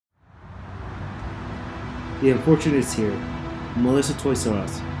The unfortunate is here, Modesto Toys R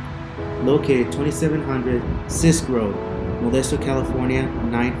Us, located 2700 Sisk Road, Modesto, California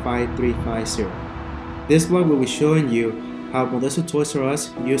 95350. This vlog will be showing you how Modesto Toys R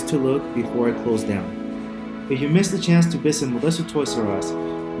Us used to look before it closed down. If you missed the chance to visit Modesto Toys R Us,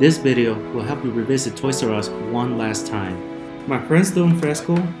 this video will help you revisit Toys R Us one last time. My friends Don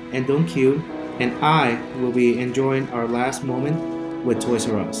Fresco and Don Q and I will be enjoying our last moment with Toys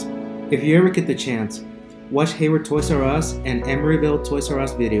R Us. If you ever get the chance, watch Hayward Toys R Us and Emeryville Toys R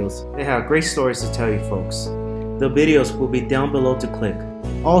Us videos. They have great stories to tell you folks. The videos will be down below to click.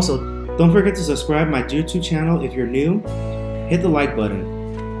 Also, don't forget to subscribe my YouTube channel if you're new. Hit the like button.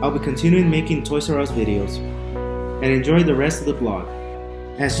 I'll be continuing making Toys R Us videos. And enjoy the rest of the vlog.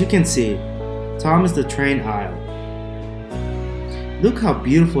 As you can see, Tom is the train aisle. Look how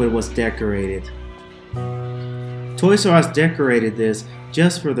beautiful it was decorated. Toys R Us decorated this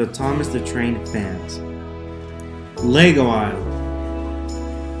just for the Thomas the Train fans. Lego aisle,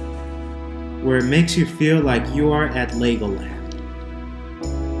 where it makes you feel like you are at Legoland.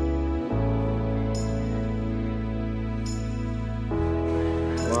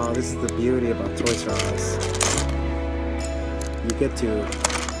 Wow, this is the beauty about Toys R Us. You get to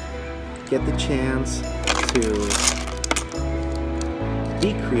get the chance to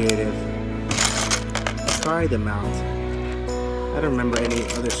be creative, try them out. I don't remember any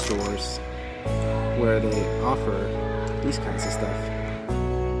other stores where they offer these kinds of stuff.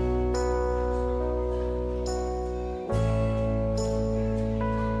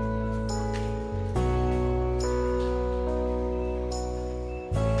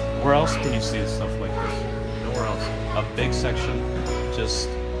 Where else can you see stuff like this? Nowhere else. A big section just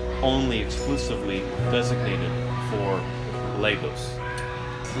only exclusively designated for Legos.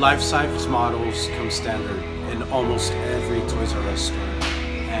 Life-size models come standard in almost every Toys R Us store,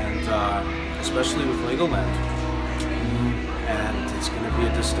 and especially with Legoland. And it's going to be a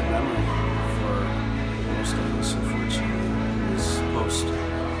distant memory for most of us, unfortunately, in this post.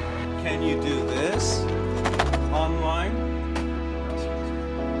 Can you do this online?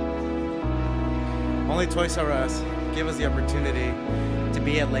 Only Toys R Us give us the opportunity to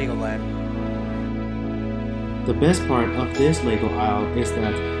be at Legoland. The best part of this Lego aisle is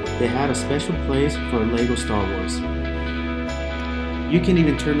that they had a special place for Lego Star Wars. You can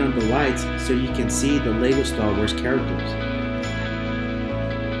even turn on the lights so you can see the Lego Star Wars characters.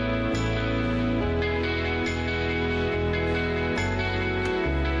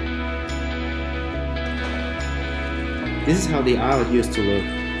 This is how the aisle used to look.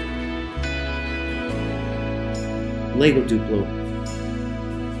 Lego Duplo.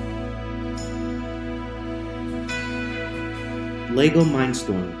 Lego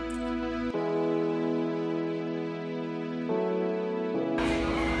Mindstorm.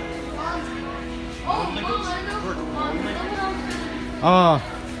 Oh,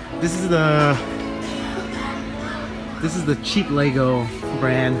 this is the cheap Lego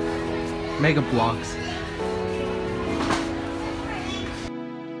brand, Mega Blocks.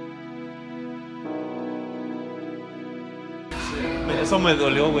 Eso me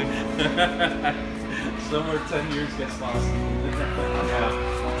dolió, güey. Somewhere 10 years gets lost. Yeah.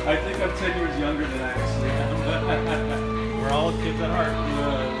 I think I'm 10 years younger than I actually am. We're all kids at heart.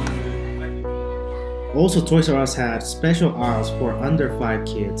 Also, Toys R Us had special aisles for under 5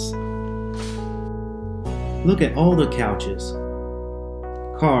 kids. Look at all the couches,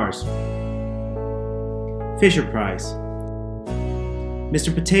 cars, Fisher Price,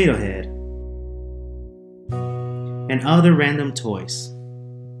 Mr. Potato Head, and other random toys.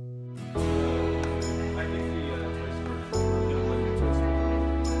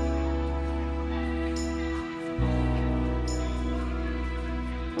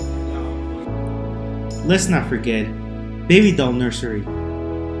 Let's not forget Baby Doll Nursery.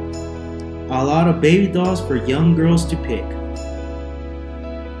 A lot of baby dolls for young girls to pick.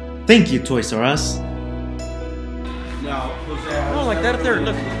 Thank you, Toys R Us. Oh, like that up there.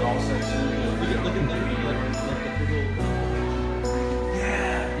 Look.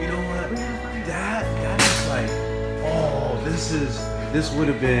 Yeah, you know what? That is like, oh, this would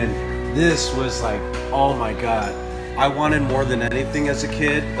have been, this was like, oh my god. I wanted more than anything as a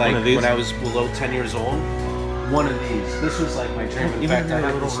kid, like when I was below 10 years old. One of these. This was like my dream. In fact, I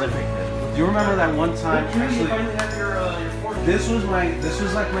had this. Do you remember that one time? Actually, this was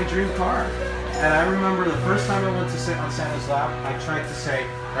like my dream car. And I remember the first time I went to sit on Santa's lap, I tried to say,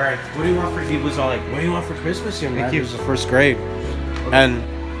 "All right, what do you want for?" He was all like, "What do you want for Christmas, young man?" He was the first grade, and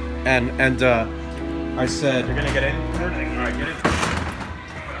I said, "You're gonna get in." All right, get in.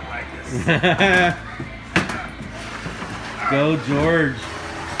 I like this. Go, George.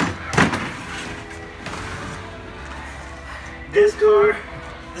 car.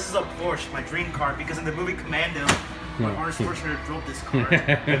 This is a Porsche, my dream car, because in the movie Commando, when Arnold Schwarzenegger drove this car.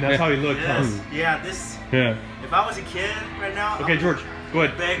 And that's how he looked. Yes. Huh? Yeah, this. Yeah. If I was a kid right now. Okay, George, go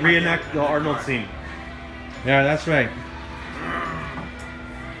ahead. Reenact the Arnold scene. Yeah, that's right.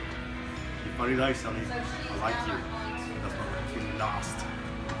 Funny night, Sonny. I like you. That's not like you lost.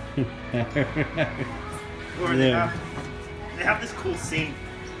 Or they have this cool scene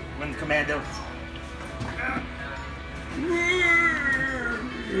when Commando.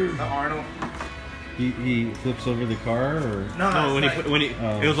 Arnold. He flips over the car, or no, when he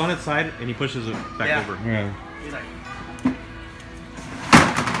it was on its side and he pushes it back over. Yeah. He's like,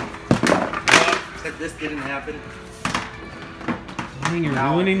 said this didn't happen. Dang, you're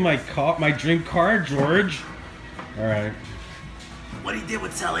ruining my dream car, George. All right. What he did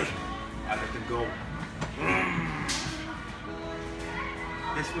with Sally, I let them go.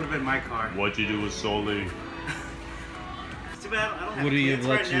 This would have been my car. What'd you do with Sully? Too bad I don't have What do you kids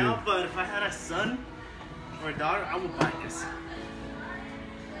let right you? now, but if I had a son or a daughter, I would buy this.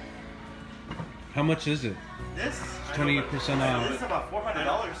 How much is it? This? 20% off. This is about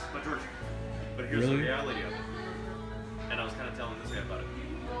 $400. But George, but here's Really? the reality of it. And I was kind of telling this guy about it.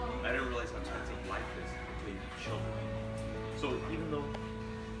 I didn't realize how expensive life is between children. So even though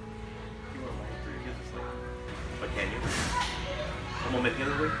you want to buy it for your kids, it's like, but can you? Como me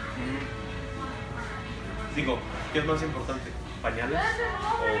entiendes, güey? Digo, ¿qué es más importante? ¿Pañales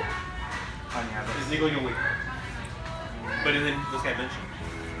o pañales? Digo yo, güey. But then this guy mentioned,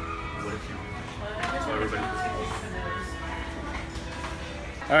 what if you? So everybody was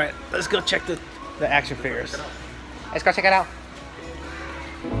All right, let's go check the action figures. Let's go check it out.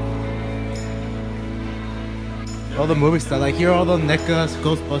 All the movie stuff, like here are all the NECAs,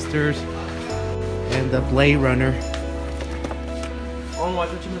 Ghostbusters, and the Blade Runner. Oh, I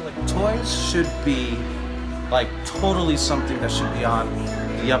thought you meant like toys should be like totally something that should be on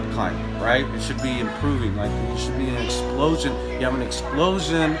the upclimb, right? It should be improving. Like it should be an explosion. You have an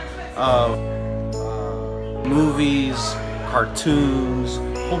explosion of movies, cartoons,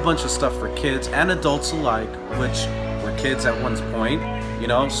 a whole bunch of stuff for kids and adults alike, which were kids at one point, you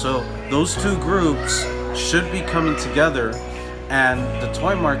know. So those two groups should be coming together, and the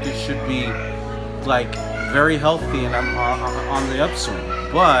toy market should be like very healthy and on the upswing.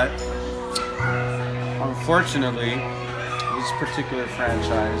 But unfortunately, this particular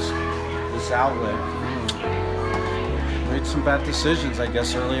franchise, this outlet, made some bad decisions, I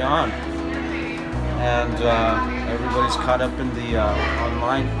guess, early on. And everybody's caught up in the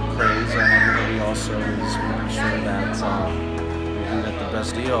online craze, and everybody also is making sure that they can get the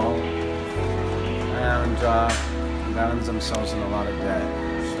best deal, and balance themselves in a lot of debt.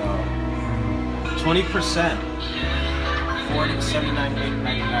 So 20%, $40 to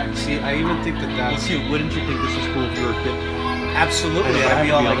 $79.99. See, I even think that that's. See, wouldn't you think this is cool if you were a kid? Absolutely, I'd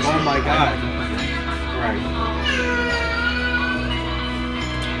be all like, oh my god. Right.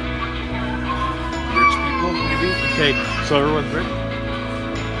 Rich people, maybe? Okay, so everyone's rich?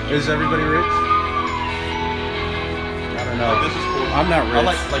 Is everybody rich? I don't know. This is cool. I'm not rich. I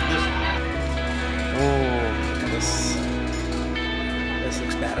like this. Oh, this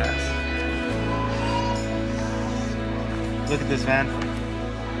looks badass. Look at this, man.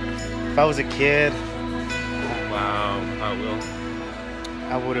 If I was a kid, Wow, I will.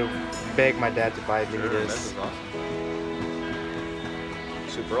 I would have begged my dad to buy me this. This is awesome.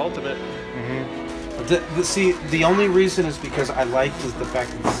 Super ultimate. See, the only reason is because I like is the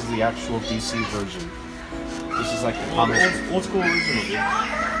fact that this is the actual DC version. This is like the comic. Old school original, dude.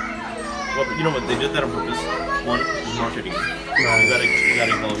 Well, you know what? They did that on purpose. One is marketing. You gotta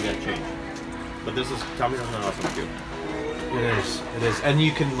evolve, you gotta change. But this is Tommy does not awesome too. It is, and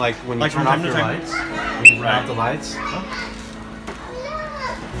you can like when you Like turn from off time to your time? lights. When you turn off the lights.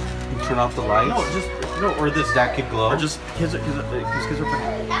 You turn off the lights. Or this. That could glow. Or just kids are pretty.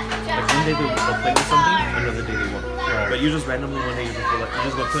 Like one day they'll play with something, another day they won't. Right. But you just randomly one day you just go like you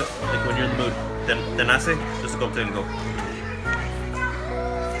just go put like when you're in the mood, then I say just go play and go.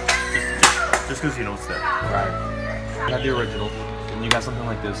 Just because you know it's there. Right. You got the original, and you got something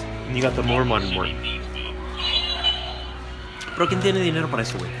like this, and you got the more modern one. Pero ¿quién tiene dinero para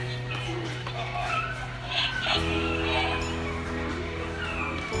eso, güey?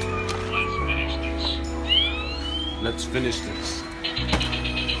 Let's finish this.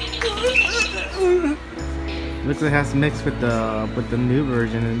 Looks like it has mixed with the new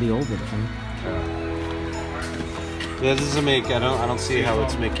version and the old version. Yeah, this doesn't make. I don't see how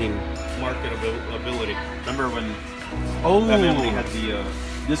it's making. Marketability. Remember when Oh, that family had the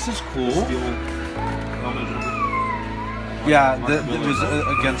this is cool. steel helmet? Yeah, it was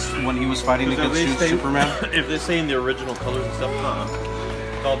against when he was fighting against Superman. If they say in the original colors and stuff,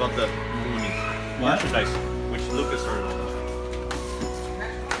 it's all about the Mooney merchandise, which Lucas started all about.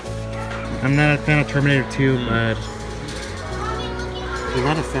 I'm not a fan of Terminator 2, but... You're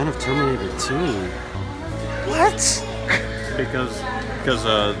not a fan of Terminator 2? What? Because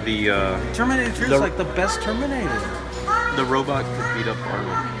the Terminator 2 is like the best Terminator. The robot could beat up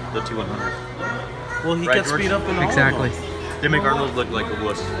Arnold, the T-100. Well, he Right, gets George? beat up in all Exactly. of them. They make Arnold look like a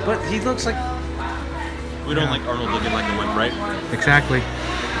wuss. But he looks like... We don't like Arnold looking like a wimp, right? Exactly.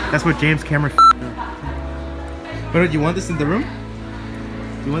 That's what James Cameron But do you want this in the room?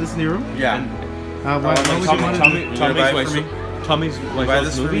 Do you want this in your room? Yeah. Why would you want it? Tommy's Buy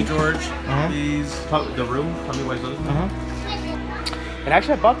this for me, George. Please. The room. Tommy Wiseau's movie. And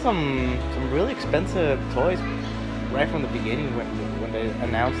actually, I bought some really expensive toys right from the beginning when they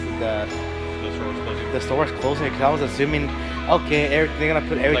announced the store was closing. Because I was assuming, okay, they're gonna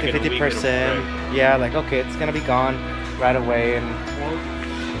put everything Like in a 50%. Yeah, like okay, it's gonna be gone right away. And well,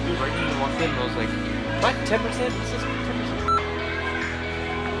 right when you walked in, I was like, what? 10%? This is 10%.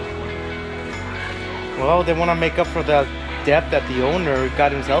 Well, they want to make up for the debt that the owner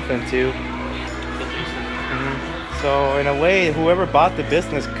got himself into. So in a way, whoever bought the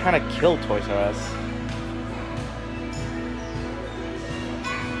business kind of killed Toys R Us.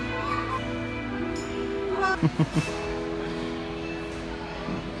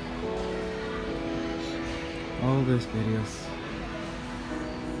 All those videos.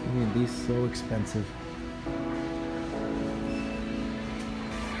 I mean, these so expensive.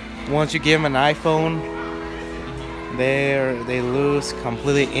 Once you give them an iPhone, they lose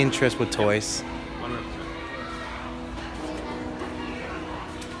completely interest with toys. 100%.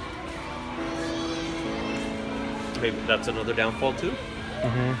 Maybe that's another downfall too.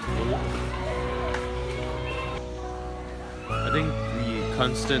 I think the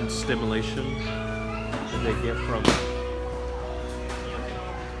constant stimulation that they get from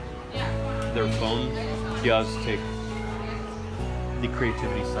their phone does take the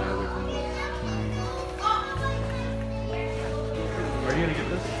creativity side away from them. Are you gonna get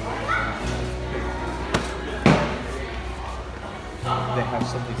this? They have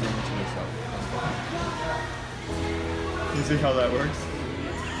something similar to this. You see how that works?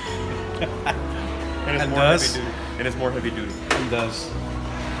 And it's more heavy duty. And does.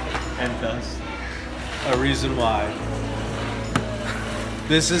 And does. A reason why.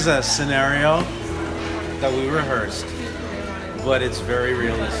 This is a scenario that we rehearsed, but it's very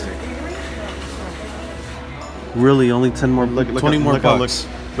realistic. Really, only 10 more, 20 more bucks.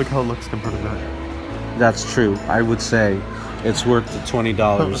 Look how it looks compared to that. That's true. I would say it's worth the $20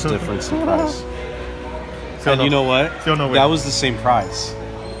 difference in price. So And you know what? So no way. That was the same price.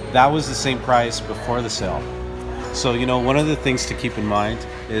 That was the same price before the sale. So, you know, one of the things to keep in mind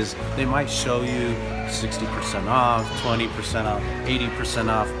is they might show you 60% off, 20% off, 80%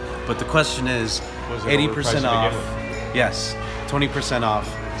 off. But the question is, Was it 80% overpriced to off, begin yes, 20% off,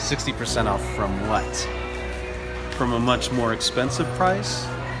 60% off from what? From a much more expensive price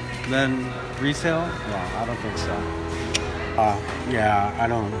than retail? Yeah, I don't think so. Yeah, I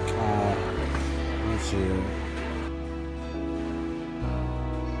don't. Let's see.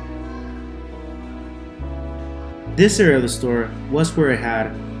 This area of the store was where it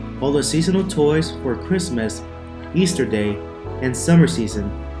had all the seasonal toys for Christmas, Easter Day, and summer season,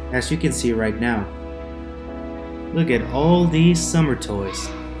 as you can see right now. Look at all these summer toys.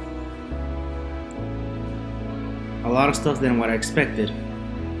 A lot of stuff than what I expected.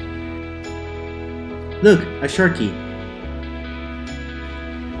 Look, a Sharky.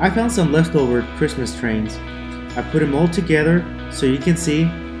 I found some leftover Christmas trains. I put them all together so you can see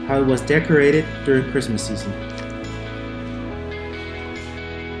how it was decorated during Christmas season.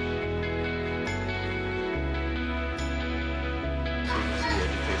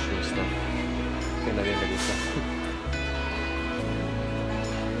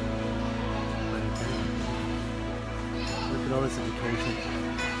 Look at all this education.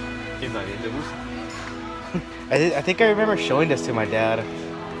 ¿Y nadie le gusta? I think I remember showing this to my dad.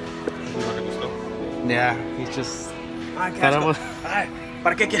 ¿No le gustó? Yeah, he's just thought I was.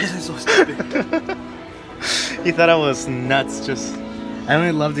 ¿Para qué quieres eso? He thought I was nuts. Just I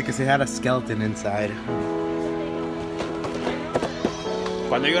only loved it because it had a skeleton inside.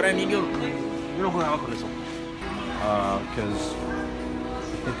 Cuando yo era niño, yo no jugaba con eso. Because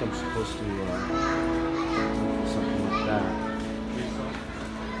I think I'm supposed to do something like that.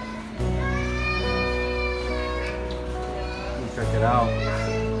 Check it out.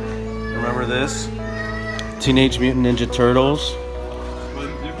 Remember this? Teenage Mutant Ninja Turtles,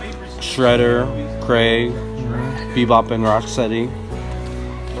 Shredder, Craig, Bebop and Rocksteady.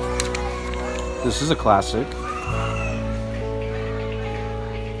 This is a classic.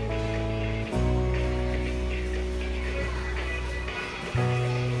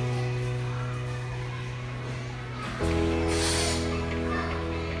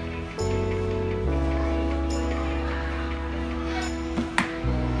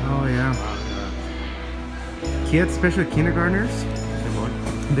 Oh yeah. Kids, especially kindergartners,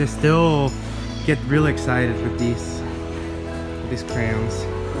 they still get really excited with these crayons.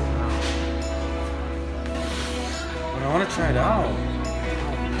 But I want to try it out.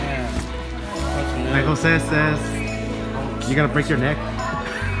 Like Jose says, you gotta break your neck.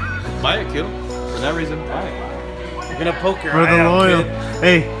 Buy it, Q. For that reason, buy it. You're gonna poke your For eye the out, loyal, kid.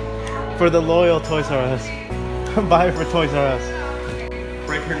 hey, for the loyal Toys R Us. Buy it for Toys R Us.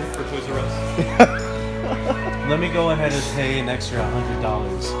 Break your neck for Toys R Us. Let me go ahead and pay an extra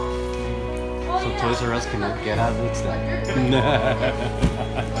 $100 so Toys R Us can get out of its debt.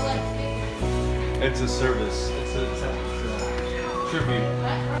 It's a service. It's a tribute.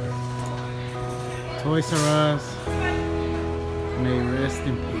 Toys R Us, may rest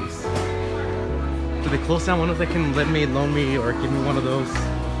in peace. Do they close down one of them that can loan me or give me one of those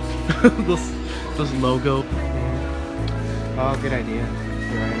those logo? Oh, good idea.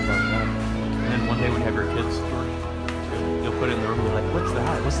 You're right about that. And then one day when you have your kids' story, you'll put it in the room and be like, what's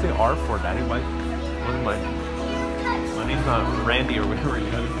that? What's the R for, Daddy? Why? What's my name's not Randy or whatever, you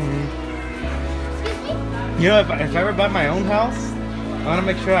know? You know, if I ever buy my own house, I want to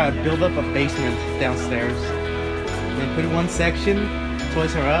make sure I build up a basement downstairs. Then put in one section,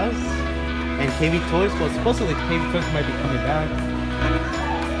 Toys R Us, and KB Toys. Well, supposedly KB Toys might be coming back.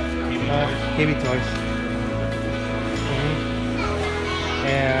 KB Toys.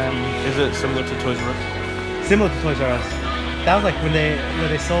 And Is it similar to Toys R Us? similar to Toys R Us. That was like when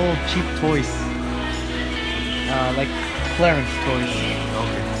they sold cheap toys, like clearance toys.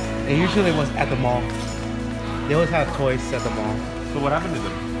 Okay. And usually it was at the mall. They always had toys at the mall. So what happened to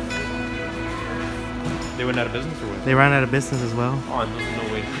them? They went out of business or what? They ran out of business as well. Oh, entonces no,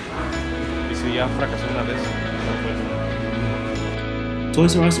 güey. Y si ya fracasó una vez, no puede.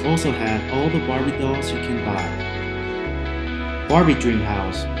 Toys R Us also had all the Barbie dolls you can buy. Barbie Dream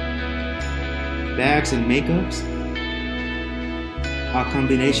House, bags and makeups, a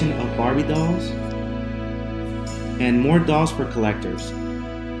combination of Barbie dolls, and more dolls for collectors,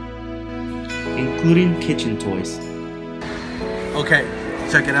 including kitchen toys. Okay,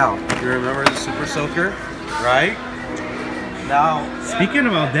 check it out. You remember the Super Soaker, right? Now, Speaking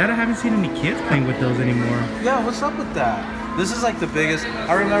about that, I haven't seen any kids playing with those anymore. yeah, what's up with that? This is like the biggest.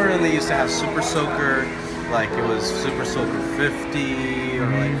 I remember when they used to have Super Soaker, like it was Super Soaker 50 or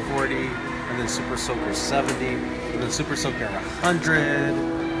like 40, and then Super Soaker 70, and then Super Soaker 100,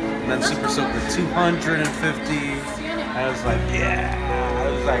 and then Super Soaker 250. I was like, yeah, I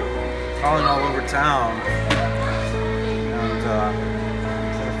was like calling all over town, and trying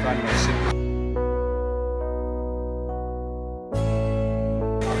to find my Super.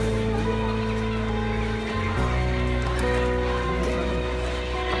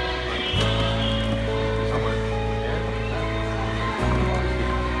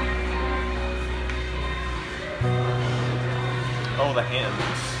 Oh, the hands.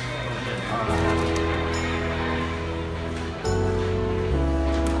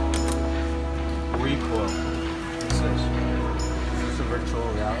 Recoil. Is this a virtual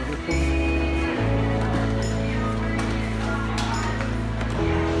reality thing?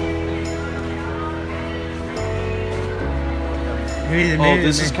 Oh,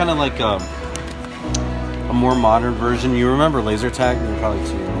 this is kind of like a more modern version. You remember laser tag? You're probably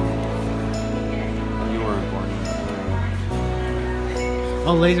too young. You weren't born yet.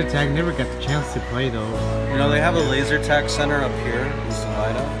 Oh, laser tag, never got the chance to play those. You know, they have a laser tag center up here in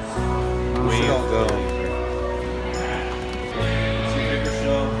Salida. We should all go. It's a bigger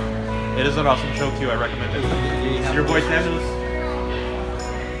show. It is an awesome show, Q. I recommend it. It's your boy Samuels.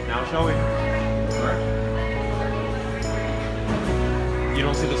 Now showing. You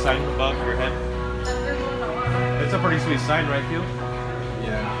don't see the sign above your head? It's a pretty sweet sign, right, Q?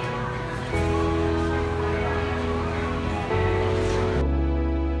 Yeah.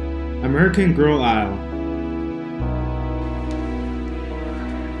 American Girl aisle.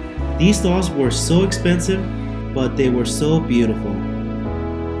 These dolls were so expensive, but they were so beautiful.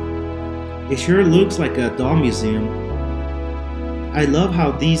 It sure looks like a doll museum. I love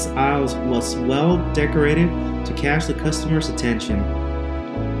how these aisles was well decorated to catch the customer's attention.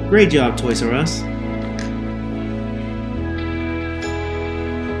 Great job, Toys R Us.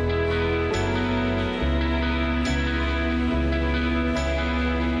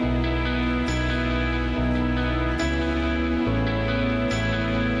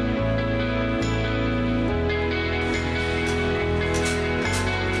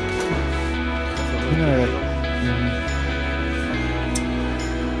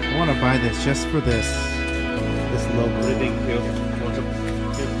 buy this just for this logo. What do you think, Phil? You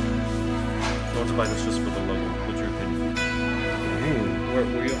want to buy this just for the logo? What's your opinion?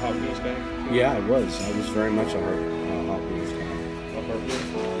 Were you a Hot Wheels guy? Yeah, I was. I was very much a Hot Wheels guy.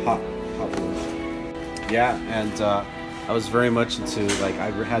 Hot Wheels. Yeah, and I was very much into, like,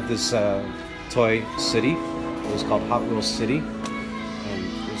 I had this toy city. It was called Hot Wheels City, and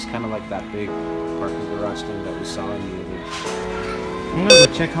it was kind of like that big parking garage thing that we saw in the other. I'm gonna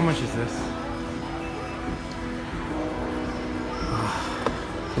go check how much is this.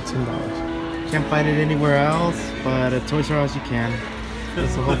 $15. Can't find it anywhere else, but at Toys R Us you can.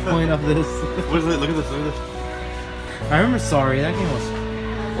 That's the whole point of this. What is it? Look at this. Look at this. I remember Sorry. That game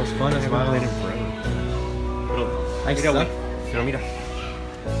was fun as well. I suck. Pero mira.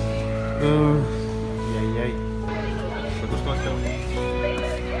 Yay. ¿Te gustó este?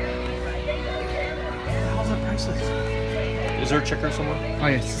 How's that priceless? Is there a checker somewhere? Oh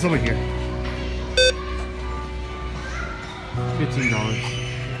yes, it's over here. $15.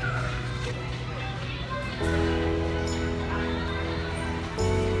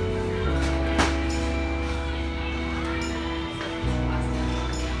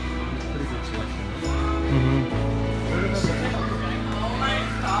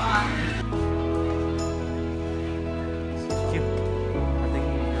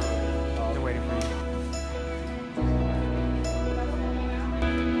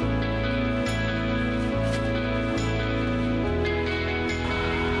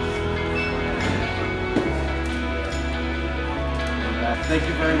 Thank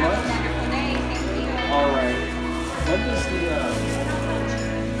you very much. All right. When does the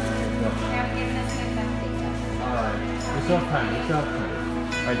all right. We still have time.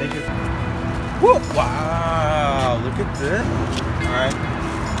 All right, thank you. Whoa, wow, look at this. All right.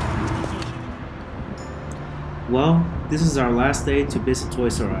 Well, this is our last day to visit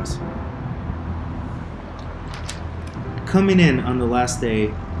Toys R Us. Coming in on the last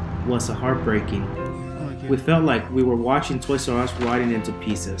day was a heartbreaking. We felt like we were watching Toys R Us rotting into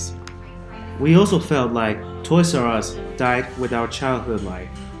pieces. We also felt like Toys R Us died with our childhood life.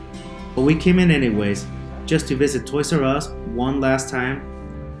 But we came in anyways, just to visit Toys R Us one last time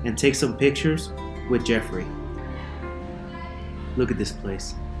and take some pictures with Jeffrey. Look at this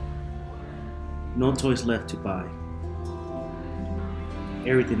place. No toys left to buy.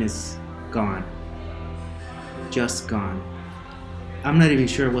 Everything is gone. Just gone. I'm not even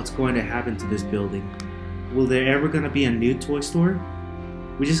sure what's going to happen to this building. Will there ever gonna be a new toy store?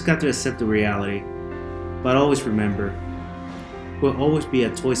 We just got to accept the reality. But always remember, we'll always be a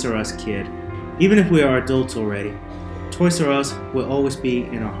Toys R Us kid. Even if we are adults already, Toys R Us will always be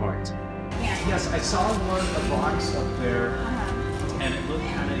in our heart. Yes, I saw a box up there, and it looked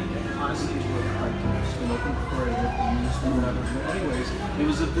kind of, honestly, it looked like it's been open for a used or whatever. But anyways, it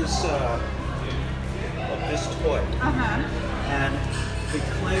was of this toy, and it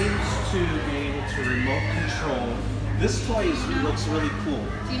claims to be able to remote control. This toy looks really cool.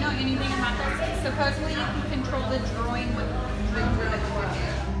 Do you know anything about this? Supposedly you can control the drawing with the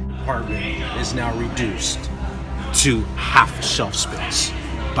Department is now reduced to half shelf space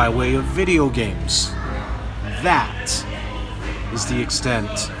by way of video games. That is the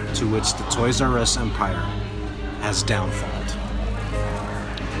extent to which the Toys R Us empire has downfalled.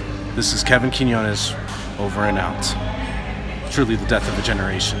 This is Kevin Quinones, over and out. Truly the death of a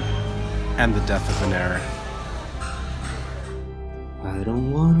generation and the death of an era. I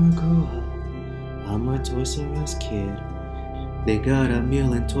don't wanna grow up, I'm a Toys R Us kid. They got a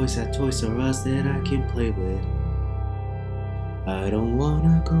million toys at Toys R Us that I can play with. I don't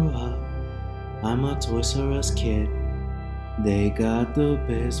wanna grow up, I'm a Toys R Us kid. They got the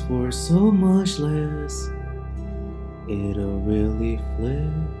best for so much less. It'll really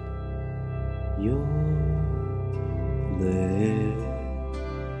flip your lid.